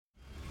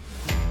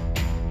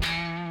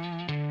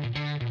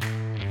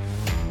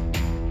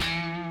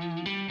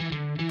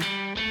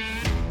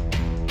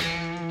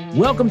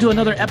Welcome to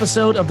another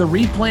episode of the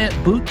Replant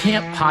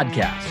Bootcamp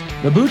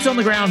Podcast, the Boots on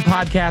the Ground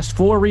podcast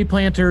for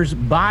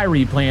replanters by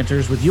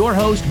replanters with your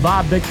host,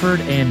 Bob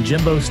Bickford and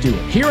Jimbo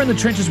Stewart. Here in the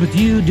trenches with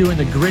you doing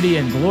the gritty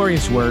and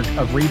glorious work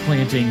of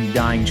replanting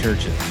dying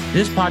churches.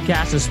 This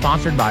podcast is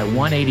sponsored by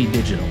 180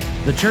 Digital,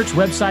 the church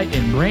website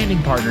and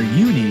branding partner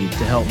you need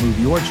to help move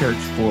your church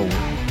forward.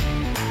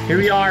 Here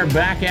we are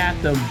back at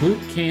the boot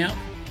camp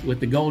with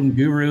the golden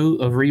guru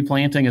of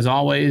replanting, as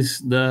always,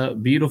 the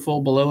beautiful,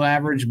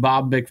 below-average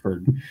Bob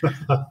Bickford.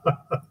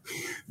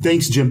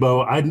 Thanks,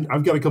 Jimbo.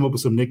 I've got to come up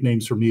with some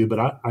nicknames from you, but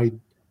I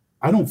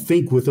don't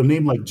think with a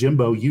name like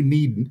Jimbo, you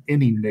need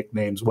any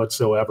nicknames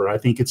whatsoever. I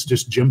think it's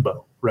just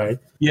Jimbo, right?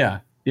 Yeah,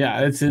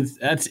 that's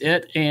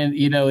it. And,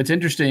 you know, it's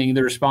interesting,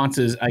 the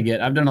responses I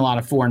get. I've done a lot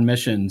of foreign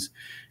missions,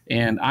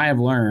 and I have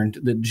learned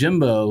that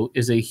Jimbo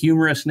is a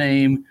humorous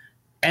name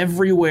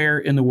everywhere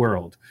in the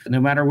world, no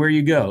matter where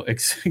you go,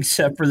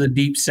 except for the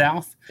deep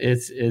south.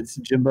 It's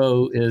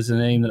Jimbo is a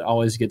name that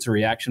always gets a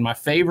reaction. My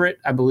favorite,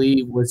 I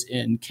believe, was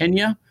in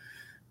Kenya,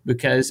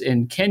 because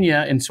in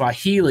Kenya, in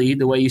Swahili,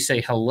 the way you say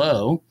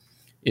hello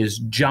is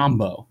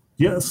Jambo.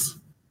 Yes.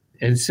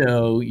 And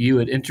so you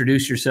would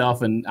introduce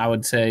yourself, and I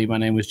would say my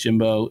name was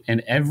Jimbo.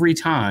 And every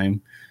time,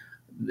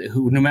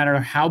 no matter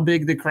how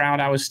big the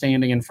crowd I was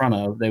standing in front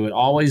of, they would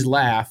always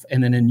laugh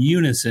and then in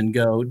unison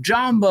go,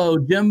 Jambo,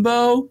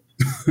 Jimbo.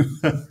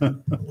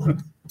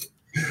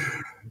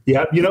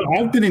 Yeah, you know,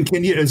 I've been in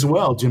Kenya as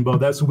well, Jimbo.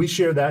 We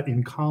share that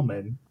in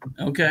common.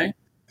 Okay.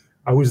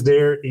 I was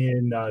there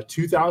in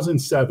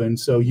 2007.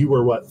 So you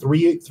were what,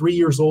 three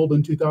years old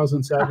in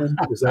 2007?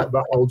 Is that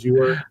about how old you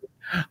were?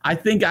 I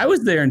think I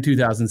was there in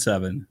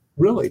 2007.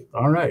 Really?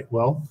 All right.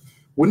 Well,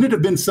 wouldn't it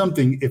have been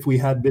something if we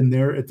had been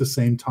there at the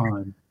same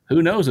time?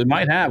 Who knows? It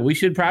might have. We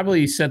should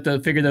probably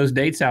figure those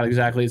dates out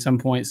exactly at some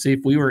point. See if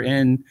we were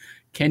in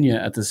Kenya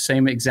at the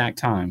same exact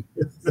time.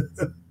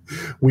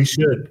 We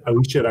should.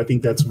 I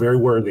think that's very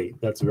worthy.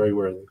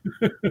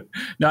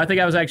 No, I think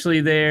I was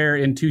actually there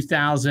in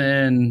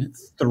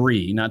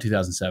 2003, not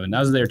 2007. I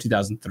was there in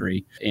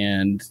 2003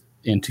 and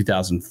in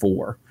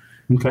 2004.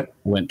 Okay.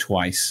 Went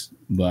twice.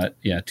 But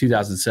yeah,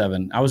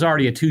 2007. I was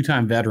already a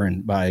two-time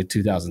veteran by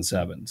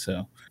 2007.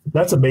 So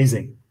that's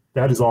amazing.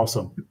 That is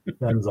awesome.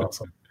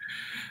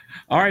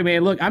 All right,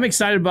 man. Look, I'm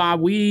excited,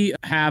 Bob. We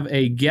have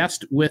a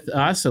guest with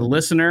us, a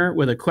listener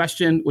with a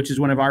question, which is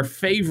one of our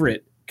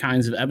favorite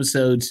kinds of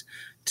episodes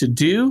to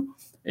do.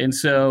 And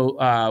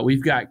so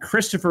we've got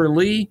Christopher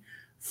Lee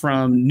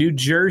from New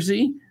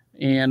Jersey.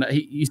 And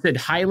you said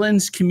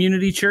Highlands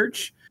Community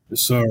Church?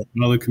 Yes, sir.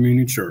 Another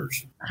community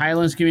church.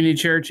 Highlands Community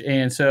Church.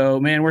 And so,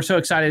 man, we're so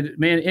excited.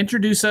 Man,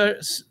 introduce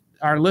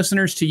our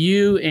listeners to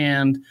you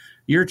and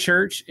your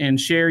church and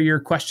share your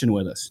question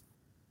with us.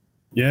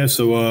 Yeah,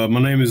 so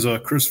my name is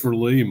Christopher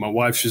Lee. My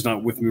wife, she's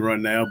not with me right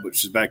now, but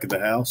she's back at the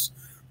house.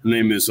 Her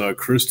name is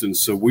Kristen.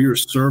 So we are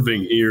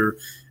serving here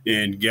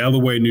in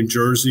Galloway, New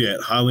Jersey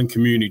at Highland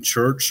Community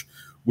Church.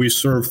 We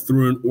serve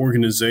through an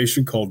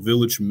organization called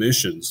Village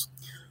Missions.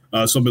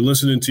 So I've been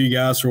listening to you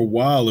guys for a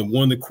while, and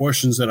one of the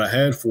questions that I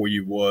had for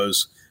you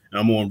was, and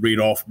I'm going to read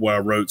off what I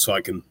wrote so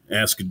I can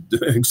ask it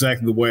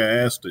exactly the way I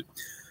asked it.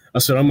 I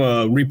said, I'm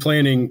a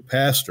replanting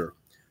pastor.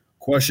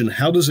 Question,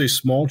 how does a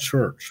small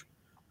church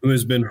who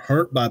has been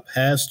hurt by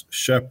past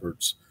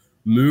shepherds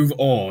move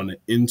on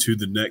into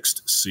the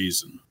next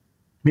season?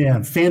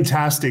 Man,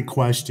 fantastic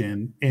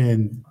question.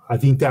 And I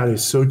think that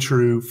is so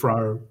true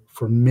for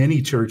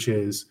many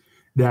churches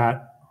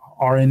that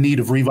are in need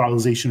of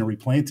revitalization and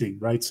replanting,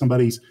 right?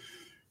 Somebody's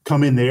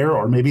come in there,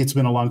 or maybe it's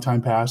been a long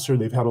time pastor.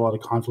 They've had a lot of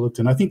conflict.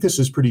 And I think this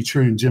is pretty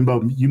true. And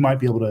Jimbo, you might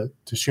be able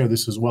to share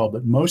this as well.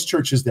 But most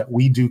churches that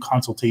we do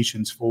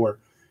consultations for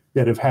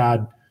that have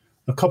had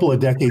a couple of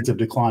decades of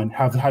decline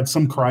have had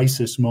some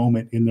crisis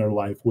moment in their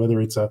life,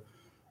 whether it's a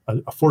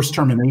forced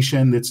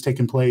termination that's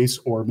taken place,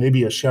 or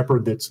maybe a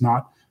shepherd that's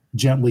not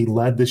gently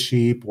led the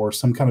sheep, or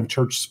some kind of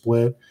church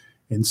split.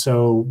 And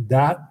so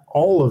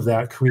all of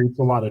that creates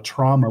a lot of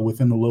trauma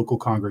within the local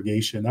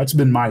congregation. That's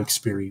been my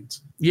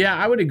experience. Yeah,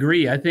 I would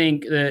agree. I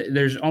think that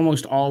there's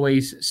almost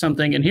always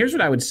something. And here's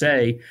what I would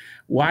say,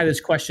 why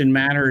this question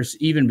matters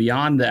even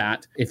beyond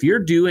that. If you're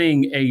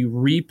doing a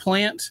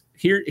replant,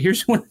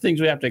 here's one of the things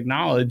we have to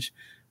acknowledge.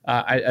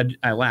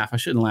 I laugh. I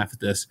shouldn't laugh at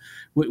this.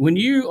 When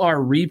you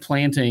are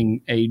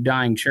replanting a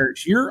dying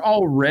church, you're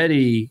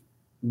already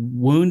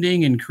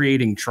wounding and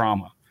creating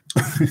trauma.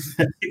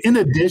 In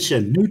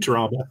addition, new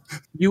trauma.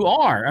 You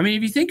are. I mean,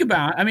 if you think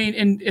about it,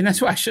 and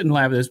that's why I shouldn't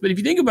laugh at this, but if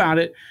you think about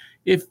it,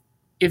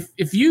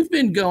 if you've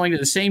been going to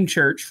the same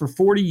church for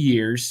 40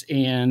 years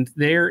and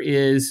there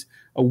is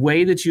a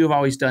way that you have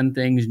always done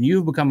things and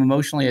you've become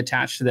emotionally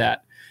attached to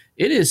that,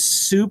 it is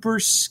super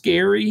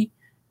scary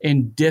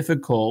and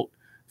difficult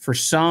for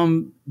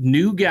some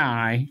new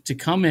guy to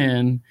come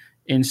in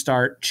and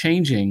start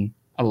changing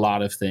a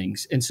lot of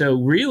things. And so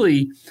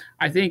really,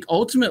 I think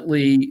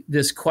ultimately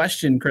this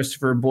question,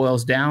 Christopher,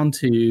 boils down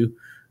to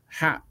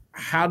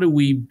how do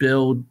we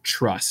build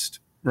trust,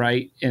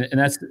 right? And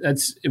that's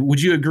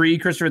would you agree,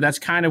 Christopher? That's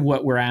kind of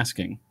what we're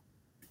asking.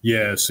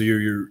 Yeah. So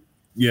you're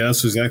Yeah,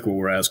 that's exactly what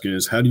we're asking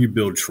is how do you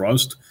build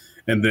trust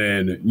and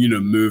then,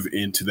 move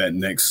into that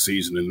next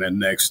season and that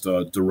next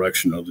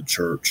direction of the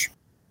church?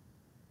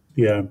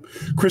 Yeah.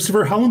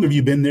 Christopher, how long have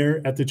you been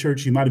there at the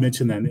church? You might have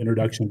mentioned that in the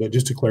introduction, but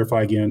just to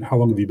clarify again, how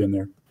long have you been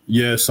there?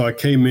 Yeah, so I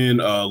came in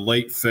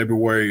late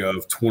February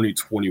of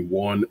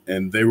 2021,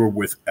 and they were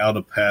without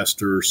a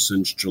pastor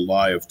since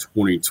July of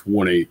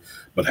 2020,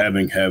 but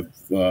having had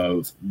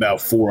about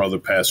 4 other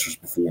pastors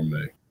before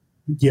me.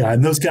 Yeah,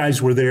 and those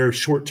guys were there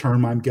short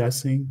term, I'm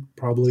guessing,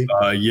 probably.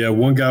 Yeah,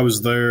 one guy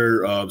was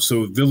there.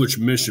 So Village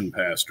Mission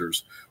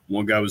pastors.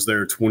 One guy was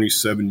there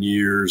 27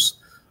 years.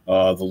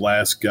 The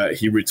last guy,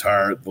 he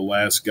retired. The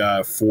last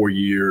guy, 4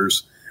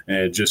 years.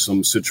 And just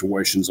some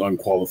situations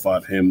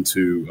unqualified him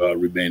to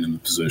remain in the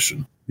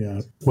position.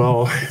 Yeah.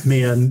 Well,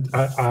 man,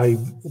 I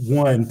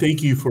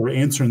thank you for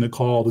answering the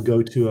call to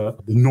go to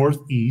the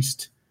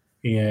Northeast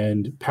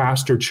and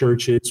pastor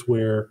churches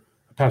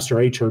pastor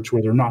a church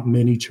where there are not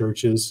many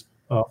churches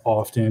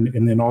often,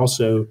 and then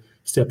also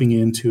stepping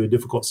into a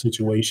difficult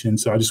situation.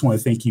 So I just want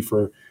to thank you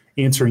for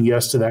answering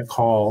yes to that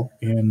call,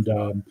 and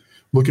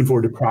looking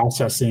forward to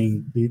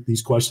processing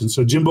these questions.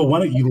 So Jimbo, why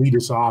don't you lead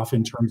us off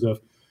in terms of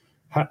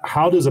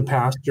how does a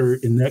pastor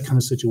in that kind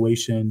of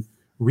situation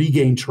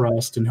regain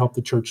trust and help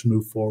the church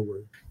move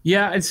forward?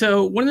 Yeah, and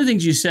so one of the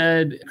things you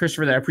said,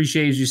 Christopher, that I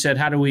appreciate is you said,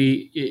 how do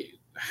we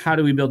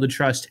build the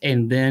trust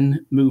and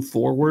then move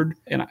forward?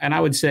 And I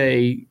would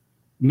say,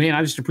 man,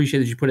 I just appreciate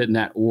that you put it in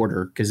that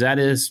order, because that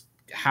is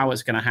how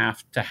it's going to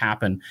have to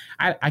happen.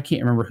 I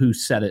can't remember who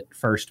said it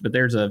first, but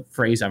there's a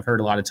phrase I've heard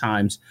a lot of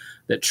times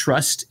that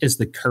trust is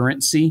the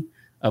currency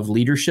of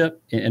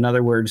leadership. In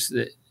other words,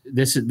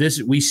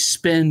 we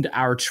spend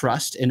our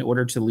trust in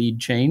order to lead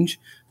change.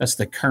 That's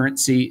the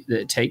currency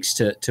that it takes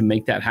to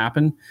make that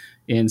happen.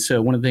 And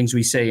so one of the things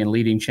we say in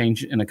leading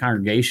change in a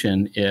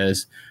congregation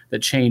is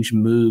that change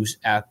moves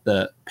at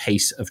the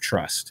pace of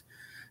trust.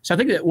 So I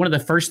think that one of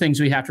the first things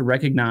we have to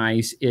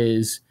recognize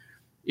is,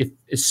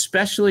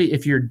 especially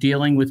if you're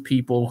dealing with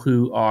people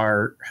who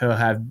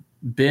have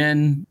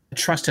been,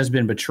 trust has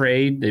been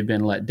betrayed, they've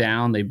been let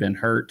down, they've been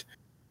hurt,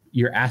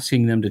 you're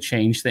asking them to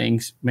change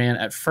things, man,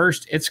 at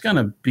first it's going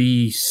to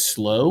be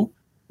slow.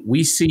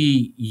 We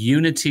see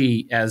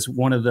unity as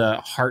one of the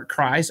heart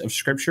cries of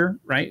Scripture,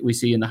 right? We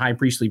see in the high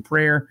priestly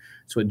prayer,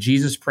 it's what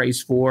Jesus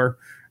prays for.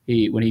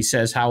 When he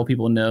says, how will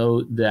people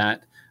know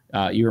that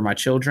you are my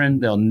children?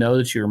 They'll know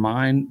that you're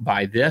mine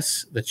by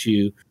this, that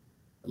you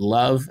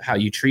love how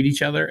you treat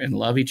each other and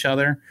love each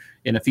other.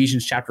 In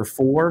Ephesians chapter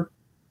 4,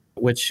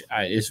 which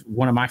is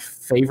one of my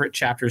favorite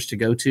chapters to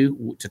go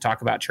to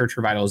talk about church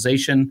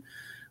revitalization,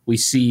 we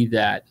see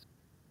that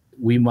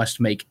we must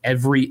make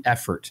every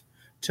effort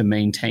to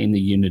maintain the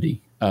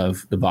unity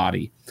of the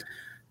body.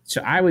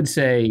 So I would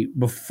say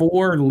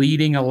before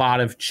leading a lot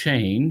of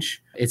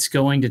change, it's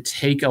going to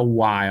take a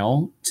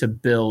while to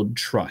build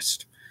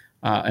trust.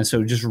 And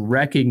so just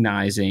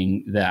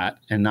recognizing that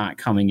and not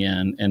coming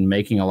in and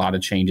making a lot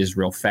of changes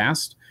real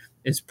fast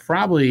is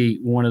probably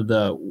one of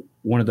the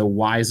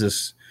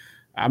wisest,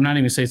 I'm not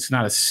even saying it's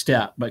not a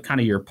step, but kind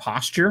of your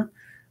posture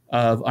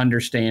of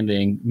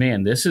understanding,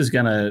 man, this is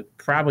going to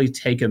probably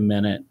take a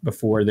minute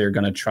before they're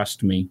going to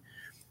trust me.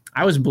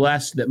 I was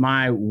blessed that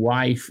my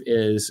wife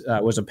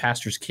was a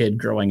pastor's kid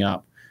growing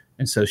up.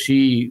 And so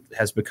she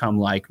has become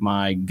like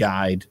my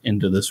guide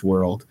into this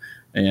world.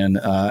 And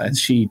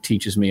she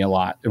teaches me a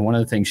lot. And one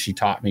of the things she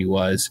taught me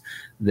was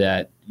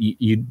that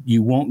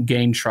you won't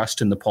gain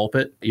trust in the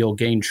pulpit. You'll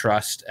gain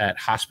trust at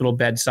hospital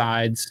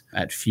bedsides,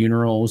 at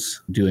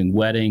funerals, doing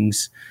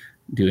weddings,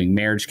 doing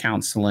marriage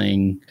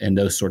counseling, and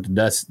those sorts of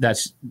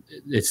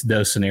it's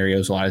those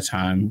scenarios a lot of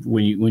time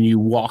when you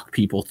walk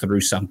people through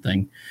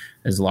something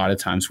is a lot of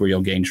times where you'll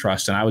gain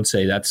trust. And I would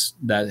say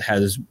that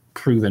has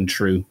proven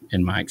true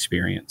in my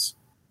experience.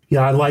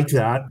 Yeah, I like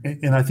that.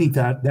 And I think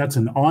that's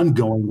an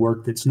ongoing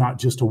work that's not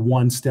just a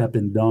one step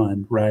and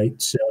done, right?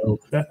 So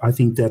I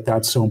think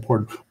that's so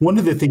important. One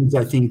of the things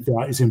I think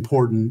that is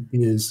important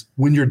is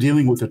when you're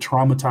dealing with a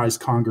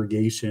traumatized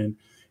congregation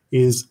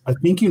is I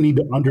think you need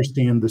to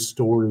understand the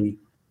story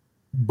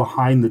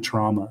behind the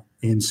trauma.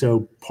 And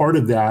so part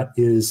of that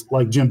is,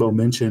 like Jimbo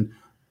mentioned,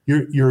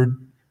 your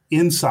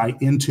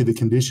insight into the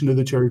condition of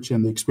the church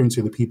and the experience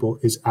of the people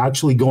is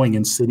actually going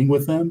and sitting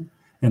with them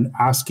and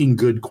asking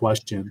good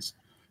questions.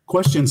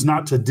 Questions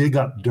not to dig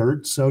up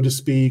dirt, so to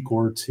speak,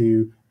 or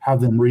to have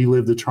them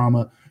relive the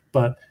trauma,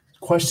 but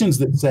questions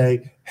that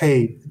say,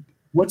 hey,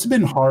 what's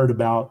been hard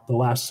about the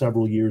last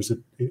several years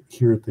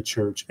here at the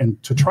church?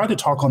 And to try to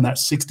talk on that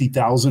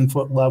 60,000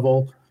 foot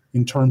level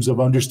in terms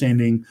of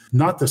understanding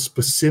not the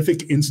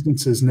specific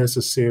instances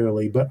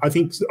necessarily, but I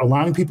think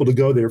allowing people to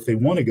go there if they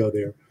want to go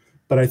there.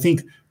 But I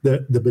think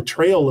the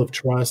betrayal of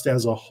trust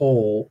as a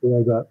whole,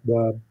 or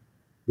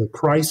the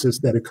crisis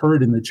that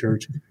occurred in the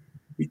church,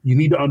 you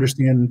need to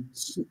understand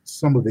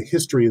some of the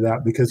history of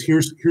that, because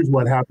here's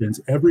what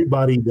happens.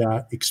 Everybody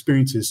that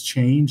experiences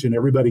change and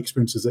everybody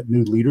experiences that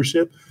new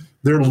leadership,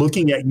 they're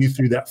looking at you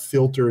through that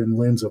filter and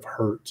lens of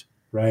hurt,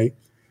 right?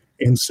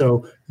 And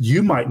so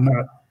you might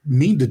not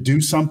mean to do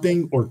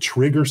something or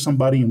trigger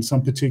somebody in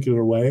some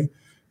particular way,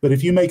 But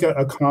if you make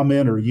a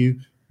comment or you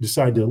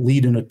decide to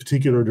lead in a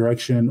particular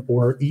direction,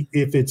 or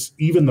if it's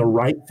even the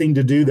right thing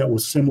to do that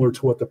was similar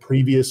to what the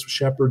previous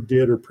shepherd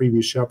did or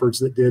previous shepherds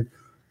that did,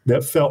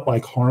 that felt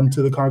like harm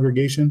to the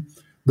congregation,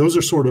 those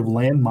are sort of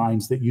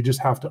landmines that you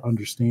just have to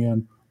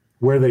understand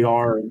where they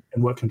are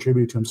and what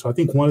contributed to them. So I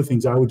think one of the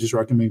things I would just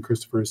recommend,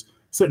 Christopher, is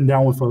sitting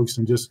down with folks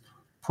and just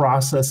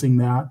processing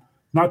that,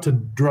 not to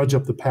drudge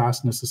up the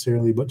past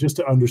necessarily, but just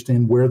to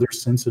understand where their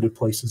sensitive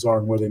places are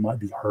and where they might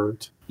be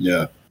hurt.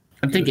 Yeah.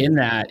 I think in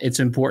that it's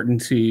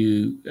important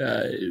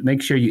to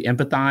make sure you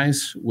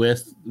empathize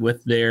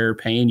with their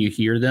pain. You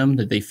hear them,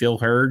 that they feel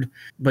heard,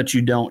 but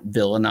you don't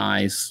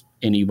villainize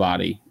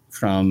anybody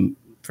from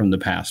the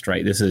past,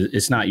 right?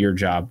 It's not your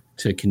job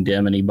to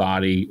condemn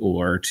anybody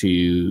or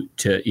to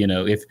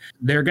if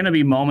there are going to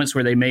be moments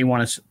where they might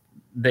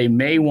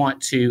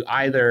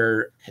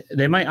either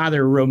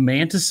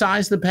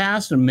romanticize the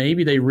past, and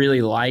maybe they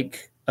really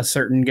like a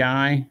certain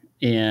guy,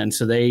 and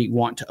so they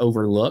want to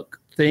overlook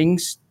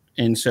things.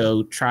 And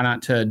so try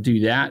not to do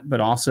that, but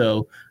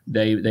also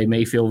they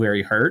may feel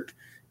very hurt.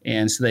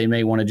 And so they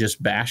may want to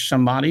just bash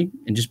somebody,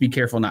 and just be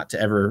careful not to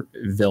ever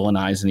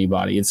villainize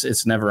anybody.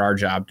 It's never our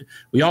job.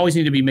 We always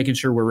need to be making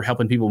sure we're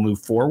helping people move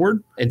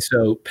forward. And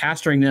so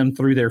pastoring them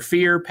through their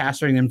fear,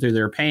 pastoring them through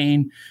their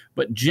pain,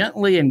 but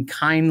gently and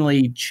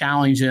kindly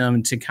challenge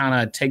them to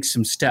kind of take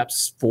some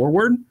steps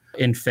forward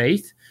in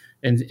faith.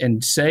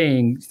 And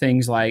saying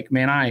things like,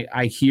 man,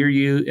 I hear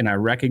you and I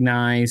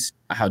recognize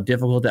how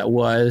difficult that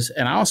was.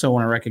 And I also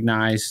want to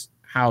recognize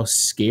how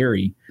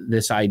scary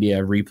this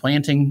idea of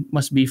replanting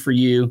must be for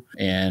you,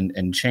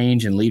 and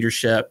change and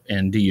leadership.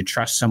 And do you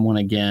trust someone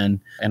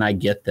again? And I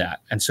get that.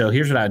 And so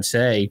here's what I'd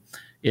say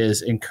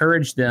is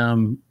encourage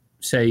them,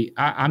 say,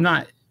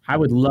 I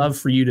would love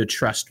for you to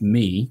trust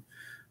me,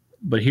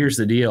 but here's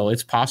the deal.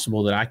 It's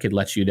possible that I could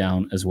let you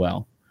down as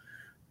well.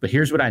 But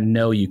here's what I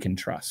know you can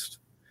trust.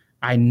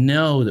 I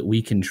know that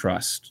we can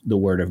trust the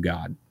word of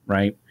God,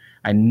 right?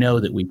 I know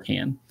that we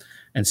can.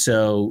 And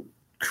so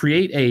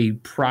create a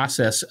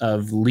process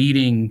of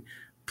leading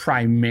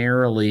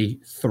primarily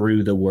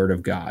through the word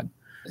of God.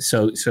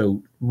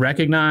 So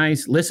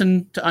recognize,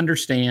 listen to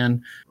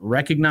understand,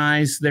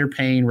 recognize their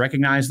pain,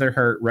 recognize their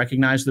hurt,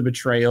 recognize the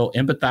betrayal,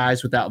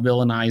 empathize without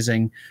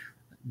villainizing,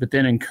 but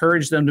then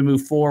encourage them to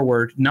move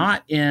forward,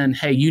 not in,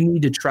 hey, you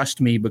need to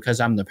trust me because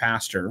I'm the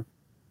pastor.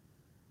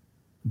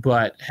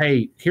 But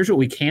hey, here's what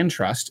we can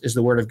trust is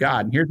the word of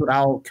God. And here's what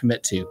I'll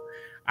commit to.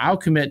 I'll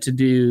commit to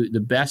do the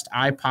best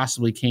I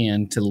possibly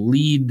can to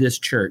lead this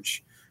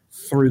church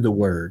through the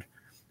word.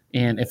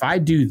 And if I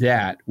do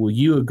that, will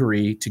you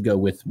agree to go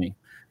with me?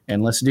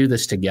 And let's do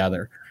this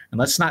together. And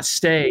let's not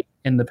stay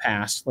in the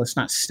past. Let's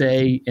not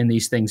stay in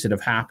these things that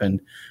have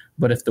happened.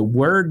 But if the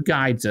word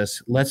guides us,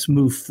 let's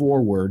move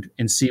forward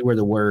and see where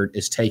the word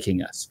is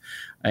taking us,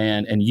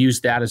 and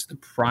use that as the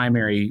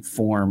primary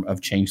form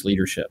of change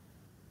leadership.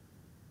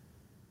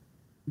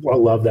 I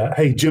love that.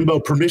 Hey, Jimbo,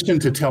 permission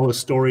to tell a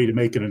story to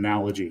make an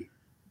analogy.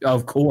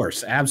 Of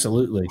course,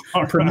 absolutely.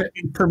 Right.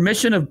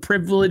 Permission of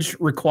privilege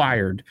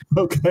required.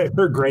 Okay,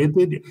 or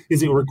granted.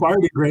 Is it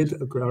required or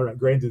granted? Okay, all right,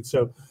 granted.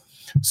 So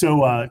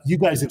you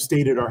guys have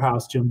stayed at our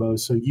house, Jimbo.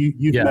 So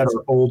you've met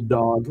our old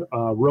dog,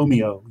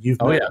 Romeo. You've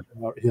met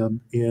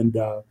him, and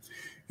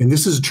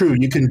this is true.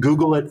 You can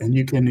Google it, and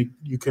you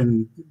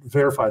can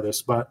verify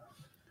this. But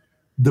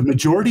the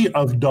majority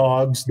of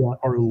dogs that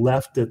are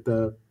left at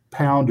the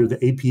pound or the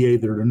APA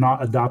that are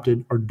not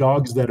adopted are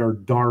dogs that are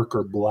dark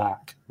or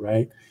black,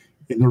 right?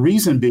 And the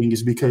reason being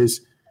is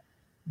because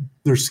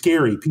they're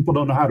scary. People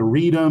don't know how to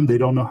read them. They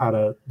don't know how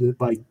to,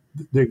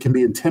 they can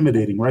be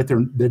intimidating, right?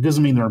 That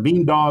doesn't mean they're a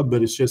mean dog,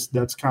 but it's just,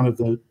 that's kind of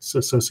the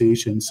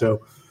association.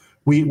 So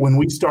when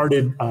we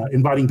started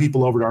inviting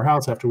people over to our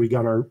house after we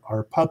got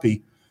our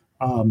puppy,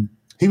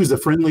 he was the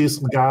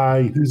friendliest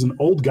guy. He's an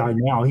old guy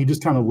now. He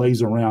just kind of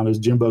lays around, as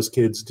Jimbo's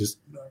kids just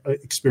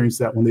experienced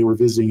that when they were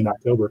visiting in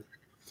October.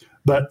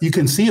 But you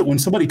can see it when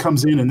somebody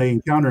comes in and they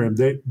encounter him,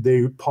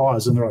 they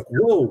pause and they're like,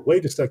 whoa,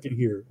 wait a second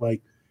here.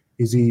 Like,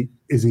 is he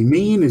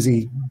mean? Is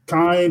he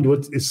kind?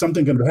 Is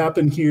something going to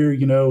happen here?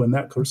 And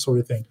that sort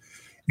of thing.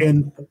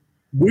 And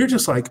we're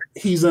just like,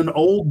 he's an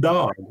old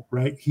dog,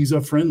 right? He's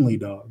a friendly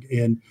dog.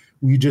 And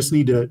we just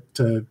need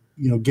to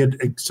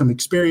get some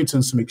experience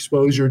and some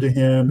exposure to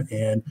him.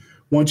 And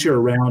once you're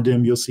around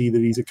him, you'll see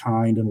that he's a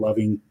kind and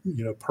loving,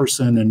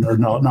 person, or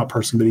not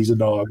person, but he's a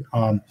dog.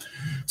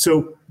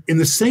 So in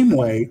the same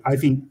way, I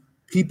think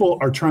people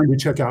are trying to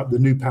check out the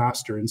new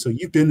pastor. And so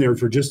you've been there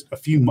for just a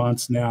few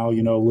months now, a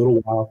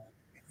little while,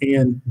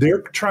 and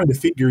they're trying to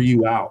figure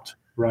you out,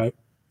 right?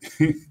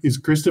 Is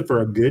Christopher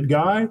a good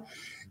guy?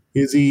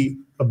 Is he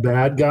a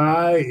bad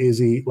guy? Is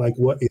he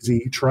is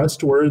he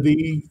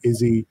trustworthy?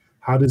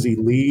 How does he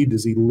lead?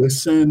 Does he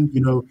listen?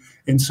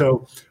 And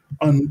so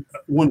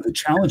one of the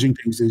challenging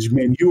things is,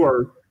 man,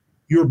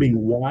 you're being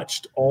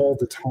watched all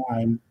the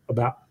time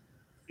about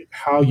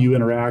how you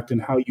interact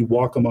and how you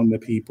walk among the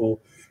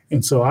people.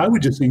 And so I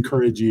would just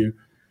encourage you,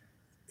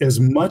 as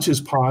much as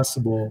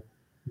possible,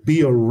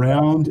 be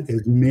around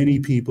as many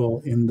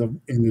people in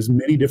as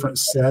many different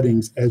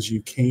settings as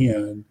you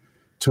can,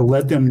 to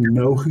let them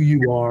know who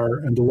you are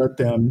and to let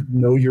them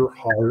know your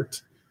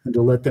heart and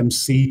to let them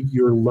see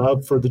your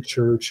love for the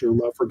church, your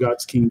love for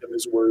God's kingdom,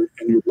 His word,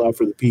 and your love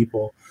for the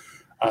people.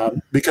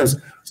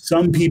 Because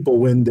some people,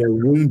 when they're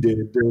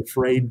wounded, they're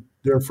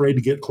afraid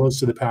to get close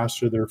to the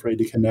pastor. They're afraid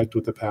to connect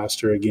with the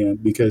pastor again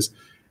because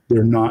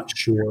they're not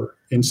sure.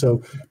 And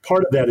so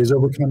part of that is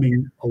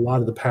overcoming a lot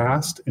of the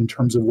past in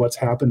terms of what's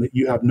happened that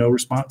you have no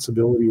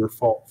responsibility or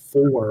fault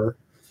for,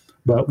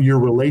 but your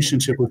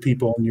relationship with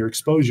people and your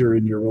exposure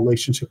and your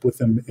relationship with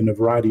them in a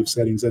variety of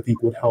settings, I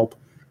think would help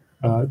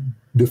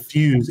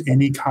diffuse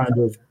any kind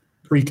of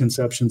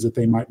preconceptions that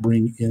they might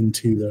bring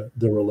into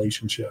the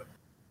relationship.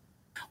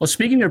 Well,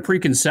 speaking of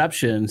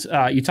preconceptions,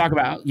 you talk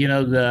about,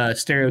 the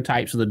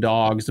stereotypes of the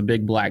dogs, the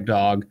big black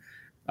dog.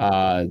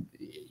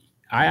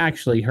 I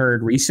actually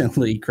heard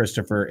recently,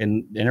 Christopher,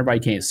 and everybody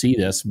can't see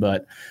this,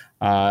 but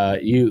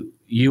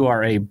you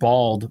are a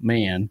bald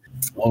man.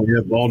 Oh,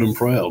 yeah, bald and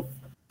proud.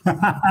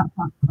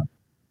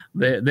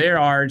 There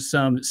are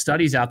some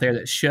studies out there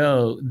that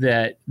show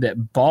that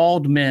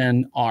bald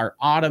men are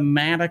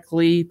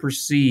automatically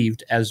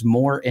perceived as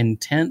more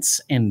intense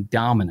and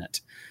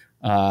dominant.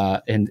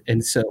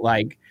 And so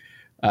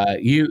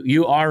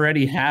you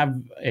already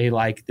have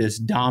this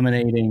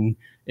dominating,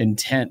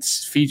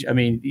 intense feature. I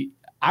mean,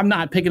 I'm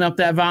not picking up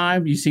that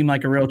vibe. You seem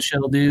like a real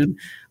chill dude.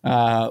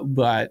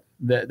 But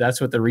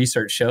that's what the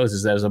research shows,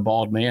 is that as a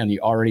bald man,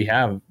 you already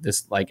have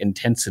this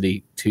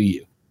intensity to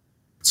you.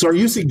 So are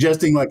you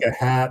suggesting a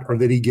hat, or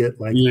that he get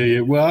Yeah.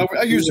 Well,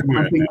 I usually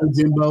wear it.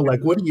 Jimbo.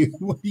 What do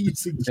you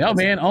suggest? No,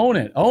 man, own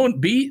it.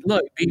 Be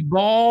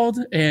bald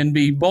and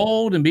be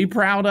bold and be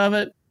proud of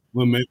it.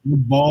 Well, man,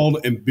 I'm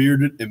bald and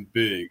bearded and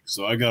big,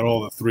 so I got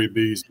all the 3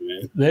 B's,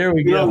 man. There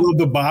we go. I love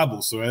the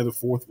Bible, so I had the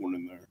 4th one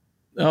in there.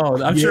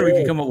 Oh, I'm sure we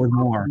can come up with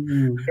more.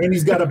 And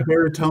he's got a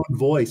baritone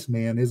voice,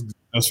 man.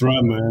 That's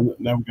right, man.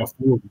 Now we got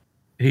 4.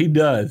 He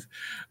does.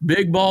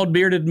 Big, bald,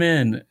 bearded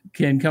men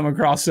can come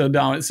across so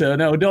dominant. So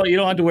no, you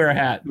don't have to wear a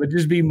hat, but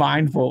just be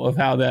mindful of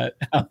how that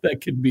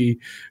could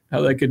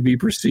be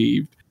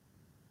perceived.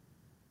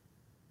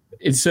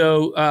 And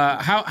so,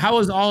 how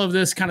is all of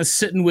this kind of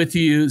sitting with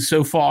you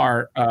so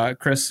far,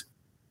 Chris?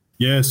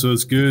 Yeah, so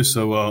it's good.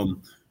 So, I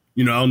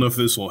don't know if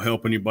this will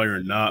help anybody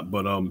or not,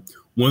 but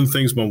one of the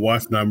things my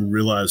wife and I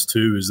realized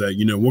too is that,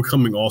 we're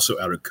coming also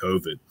out of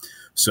COVID.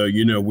 So,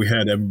 we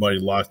had everybody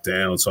locked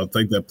down. So I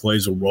think that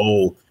plays a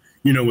role,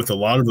 with a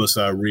lot of us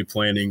that are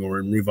replanting or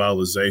in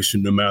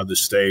revitalization, no matter the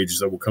stage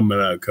that we're coming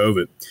out of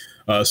COVID.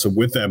 So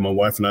with that, my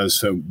wife and I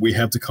said, we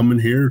have to come in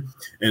here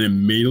and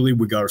immediately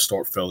we got to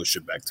start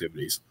fellowship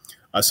activities.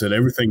 I said,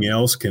 everything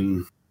else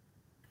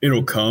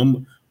it'll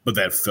come, but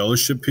that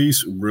fellowship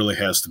piece really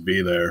has to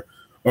be there.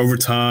 Over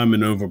time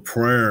and over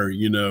prayer,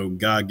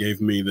 God gave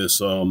me this,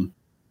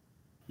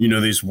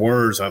 these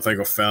words I think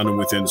are found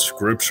within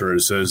Scripture.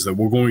 It says that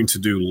we're going to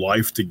do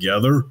life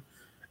together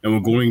and we're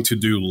going to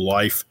do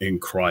life in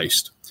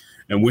Christ.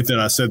 And with that,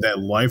 I said that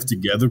life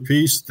together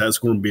piece, that's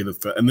going to be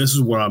and this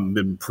is what I've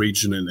been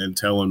preaching and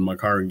telling my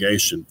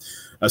congregation.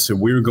 I said,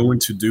 we're going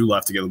to do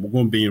life together. We're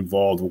going to be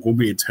involved. We're going to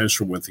be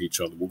intentional with each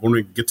other. We're going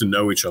to get to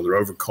know each other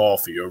over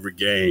coffee, over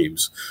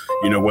games,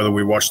 whether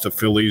we watch the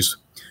Phillies,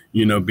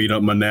 beat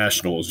up my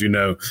Nationals, it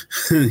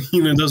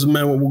doesn't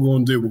matter what we're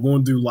going to do. We're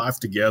going to do life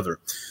together.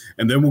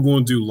 And then we're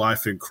going to do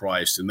life in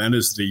Christ. And that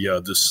is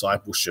the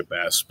discipleship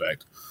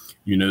aspect.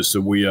 So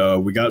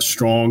we got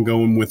strong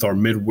going with our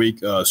midweek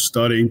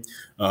study,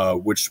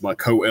 which my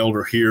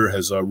co-elder here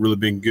has really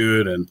been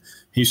good. And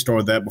he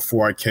started that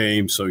before I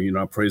came. So,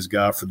 I praise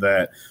God for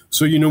that.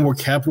 So, we're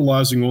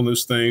capitalizing on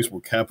those things.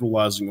 We're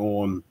capitalizing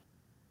on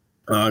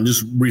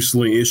just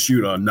recently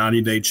issued a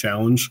 90-day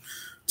challenge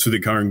to the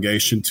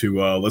congregation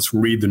to let's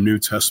read the New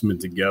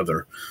Testament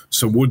together.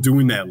 So we're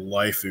doing that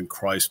life in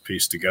Christ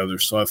piece together.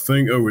 So I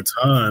think over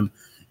time,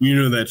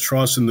 that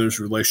trust in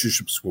those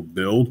relationships will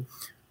build.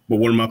 But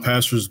one of my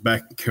pastors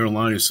back in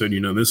Carolina said,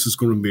 this is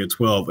going to be a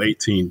 12,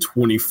 18,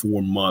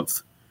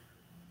 24-month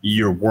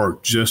year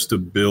work just to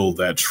build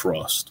that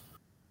trust.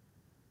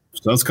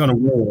 So that's kind of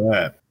where we're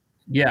at.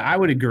 Yeah, I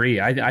would agree.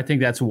 I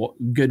think that's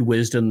good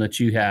wisdom that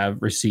you have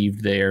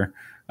received there.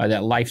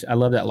 That life, I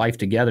love that life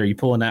together. You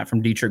pulling that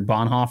from Dietrich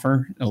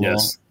Bonhoeffer,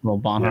 little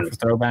Bonhoeffer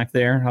throwback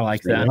there. I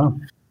like that. Yeah.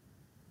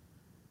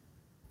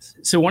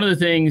 So one of the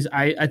things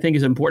I think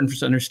is important for us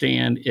to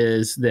understand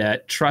is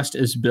that trust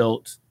is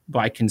built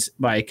by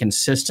a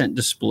consistent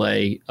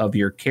display of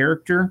your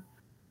character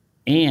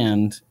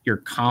and your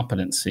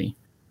competency.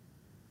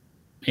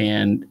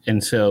 And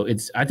so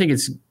I think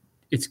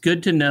it's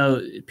good to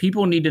know,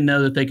 people need to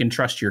know that they can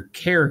trust your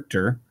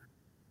character,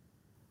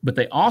 but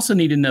they also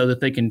need to know that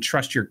they can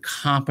trust your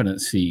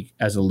competency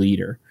as a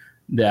leader,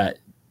 that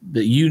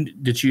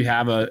you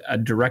have a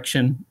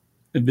direction,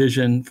 a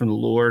vision from the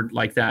Lord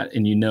like that,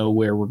 and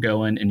where we're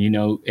going, and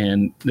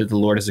and that the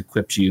Lord has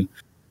equipped you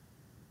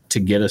to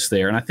get us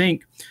there. And I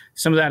think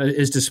some of that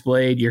is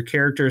displayed. Your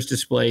character is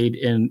displayed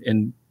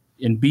in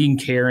being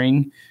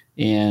caring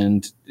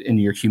and in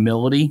your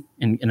humility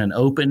and in an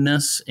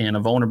openness and a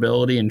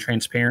vulnerability and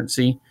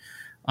transparency.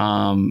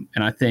 And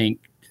I think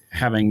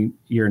having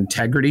your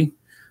integrity,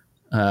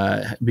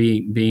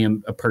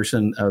 being a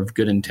person of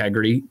good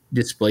integrity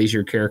displays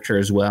your character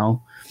as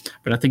well.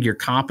 But I think your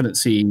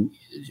competency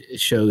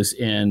shows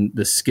in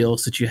the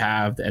skills that you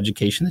have, the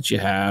education that you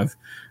have,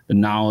 the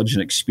knowledge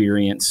and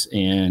experience,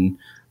 and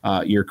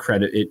your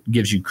credit. It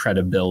gives you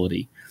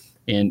credibility.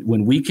 And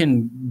when we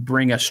can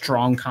bring a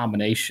strong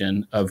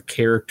combination of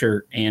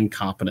character and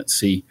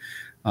competency,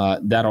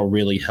 that'll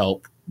really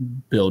help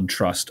build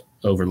trust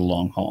over the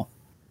long haul.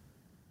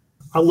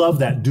 I love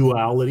that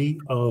duality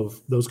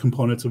of those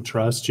components of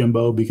trust,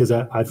 Jimbo, because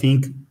I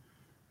think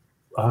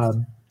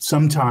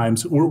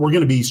sometimes we're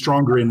going to be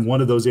stronger in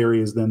one of those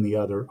areas than the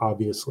other,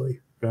 obviously,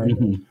 right?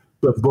 Mm-hmm.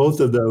 But both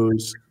of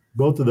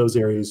those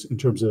areas, in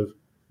terms of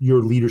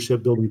your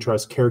leadership, building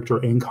trust, character,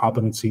 and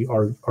competency,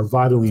 are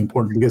vitally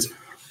important, because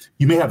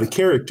you may have a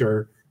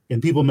character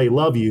and people may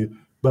love you,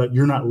 but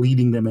you're not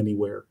leading them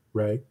anywhere,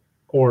 right?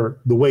 Or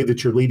the way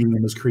that you're leading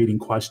them is creating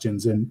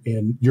questions,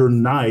 and you're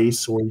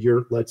nice, or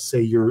let's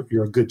say you're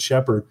a good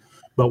shepherd,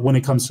 but when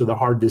it comes to the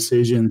hard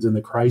decisions and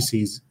the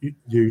crises,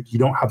 you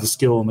don't have the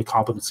skill and the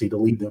competency to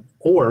lead them.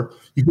 Or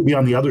you could be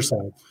on the other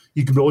side.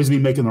 You could always be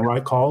making the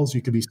right calls.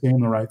 You could be saying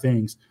the right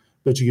things,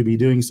 but you could be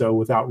doing so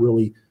without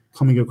really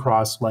coming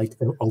across like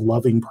a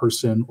loving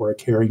person or a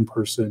caring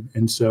person.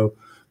 And so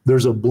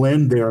there's a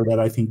blend there that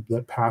I think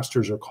that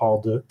pastors are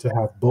called to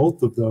have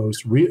both of those,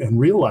 and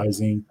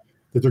realizing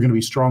that they're going to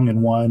be strong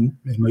in one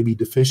and maybe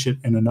deficient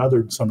in another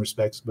in some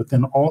respects. But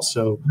then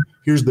also,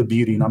 here's the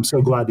beauty, and I'm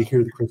so glad to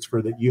hear,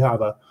 Christopher, that you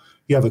have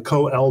a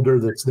co-elder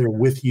that's there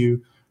with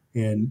you.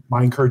 And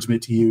my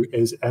encouragement to you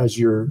is, as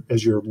you're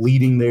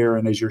leading there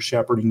and as you're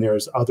shepherding there,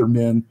 as other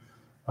men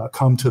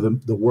come to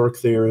the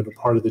work there and a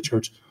part of the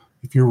church,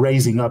 if you're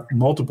raising up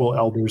multiple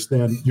elders,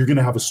 then you're going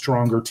to have a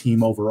stronger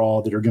team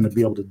overall that are going to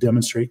be able to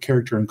demonstrate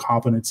character and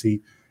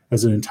competency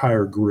as an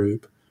entire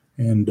group.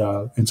 And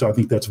so I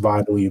think that's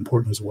vitally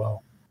important as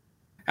well.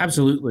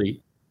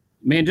 Absolutely.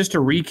 Man, just to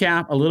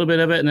recap a little bit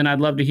of it, and then I'd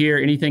love to hear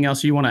anything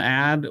else you want to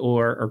add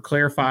or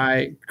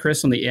clarify,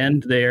 Chris, on the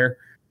end there.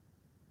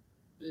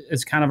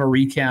 It's kind of a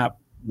recap.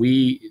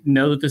 We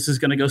know that this is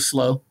going to go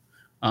slow,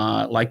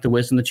 like the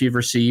wisdom that you've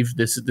received.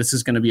 This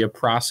is going to be a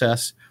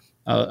process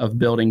of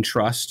building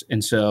trust.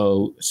 And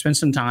so spend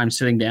some time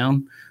sitting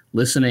down,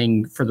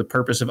 listening for the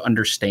purpose of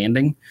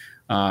understanding,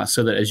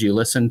 so that as you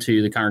listen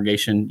to the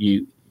congregation,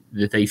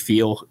 that they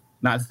feel,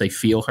 not that they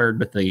feel heard,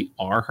 but they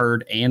are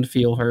heard and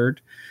feel heard,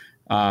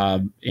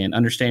 and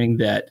understanding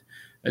that.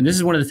 And this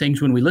is one of the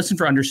things when we listen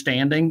for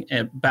understanding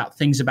about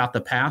things about the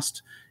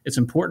past, it's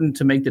important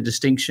to make the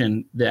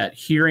distinction that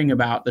hearing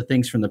about the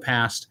things from the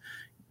past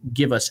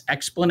give us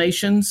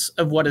explanations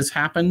of what has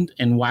happened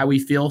and why we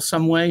feel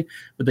some way,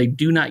 but they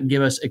do not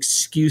give us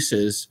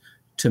excuses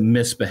to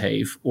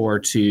misbehave or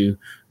to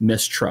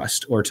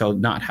mistrust or to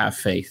not have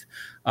faith.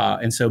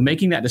 And so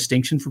making that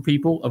distinction for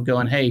people of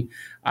going, hey,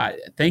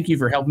 thank you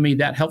for helping me.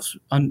 That helps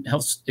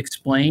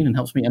explain and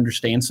helps me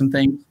understand some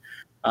things.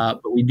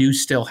 But we do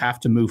still have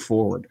to move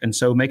forward. And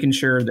so making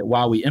sure that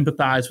while we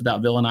empathize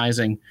without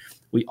villainizing,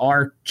 we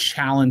are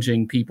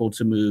challenging people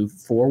to move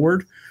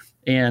forward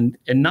and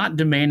not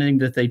demanding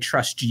that they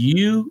trust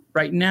you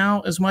right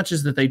now as much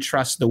as that they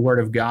trust the Word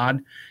of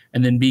God,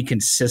 and then be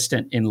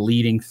consistent in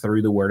leading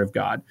through the Word of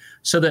God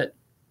so that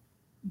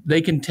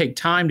they can take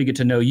time to get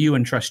to know you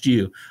and trust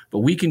you. But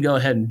we can go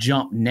ahead and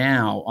jump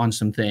now on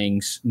some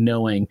things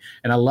knowing,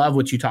 and I love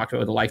what you talked about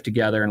with the Life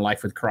Together and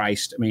Life with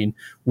Christ. I mean,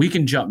 we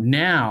can jump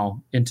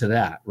now into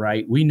that,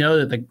 right? We know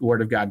that the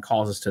Word of God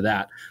calls us to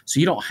that. So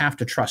you don't have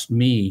to trust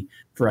me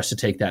for us to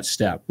take that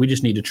step. We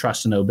just need to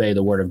trust and obey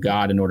the Word of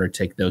God in order to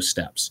take those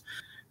steps.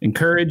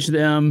 Encourage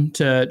them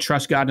to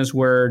trust God and His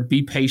Word,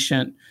 be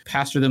patient,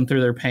 pastor them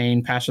through their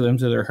pain, pastor them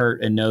through their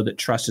hurt, and know that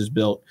trust is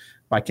built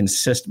by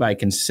a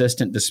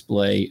consistent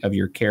display of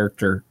your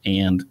character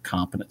and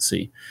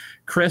competency.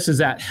 Chris, is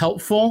that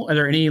helpful? Are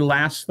there any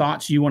last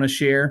thoughts you want to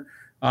share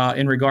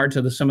in regard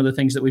to some of the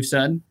things that we've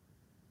said?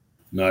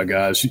 No,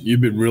 guys,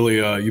 you've been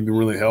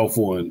really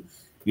helpful, and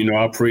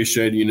I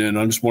appreciate it. And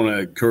I just want to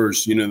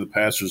encourage the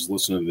pastors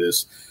listening to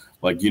this,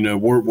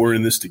 we're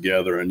in this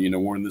together,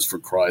 and we're in this for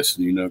Christ,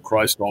 and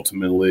Christ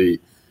ultimately,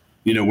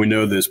 we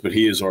know this, but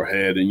He is our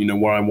head,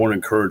 and what I want to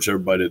encourage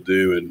everybody to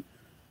do, and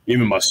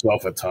even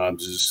myself at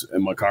times, is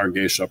in my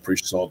congregation, I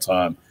preach this all the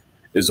time,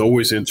 is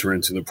always enter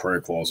into the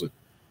prayer closet,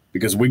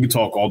 because we can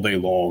talk all day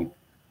long,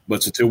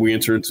 but until we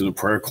enter into the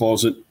prayer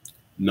closet,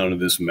 none of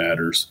this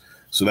matters.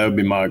 So that would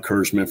be my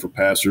encouragement for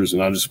pastors.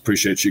 And I just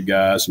appreciate you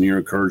guys and your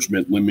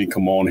encouragement. Let me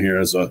come on here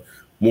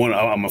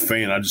I'm a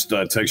fan. I just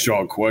text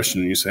y'all a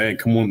question and you say, hey,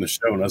 come on the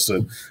show. And I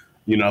said,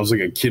 I was like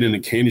a kid in a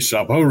candy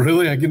shop. Oh,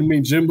 really? I get to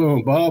meet Jimbo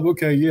and Bob?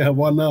 Okay, yeah,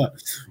 why not?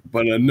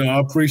 But no, I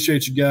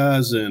appreciate you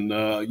guys, and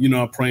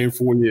I'm praying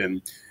for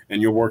you,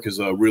 and your work is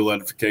a real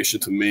edification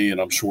to me, and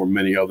I'm sure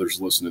many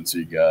others listening to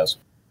you guys.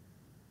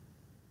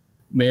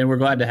 Man, we're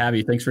glad to have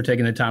you. Thanks for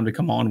taking the time to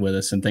come on with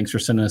us, and thanks for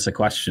sending us a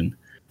question.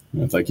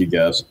 Thank you,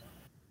 guys.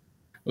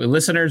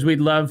 Listeners,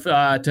 we'd love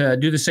to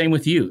do the same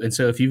with you. And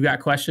so if you've got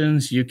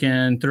questions, you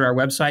can, through our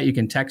website, you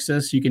can text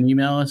us, you can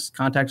email us,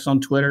 contact us on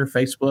Twitter,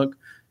 Facebook,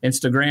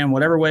 Instagram,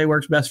 whatever way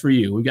works best for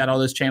you. We've got all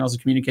those channels of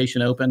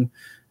communication open,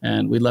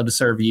 and we'd love to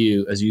serve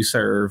you as you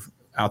serve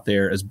out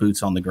there as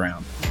boots on the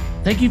ground.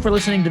 Thank you for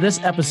listening to this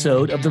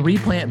episode of the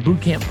Replant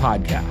Bootcamp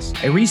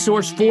Podcast, a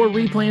resource for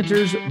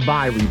replanters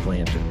by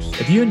replanters.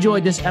 If you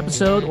enjoyed this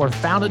episode or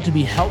found it to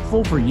be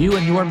helpful for you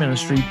and your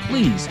ministry,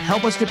 please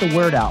help us get the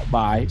word out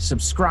by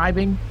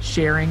subscribing,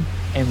 sharing,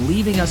 and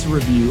leaving us a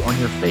review on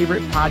your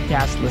favorite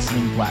podcast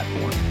listening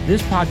platform.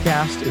 This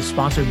podcast is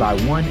sponsored by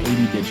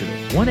 180 Digital.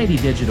 180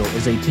 Digital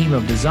is a team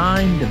of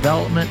design,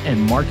 development,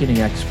 and marketing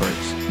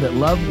experts that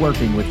love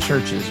working with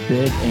churches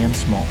big and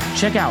small.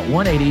 Check out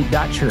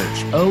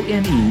 180.church,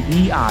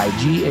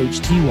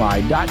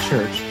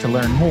 ONEEIGHTY.church to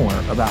learn more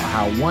about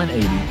how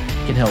 180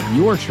 can help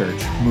your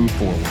church move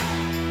forward.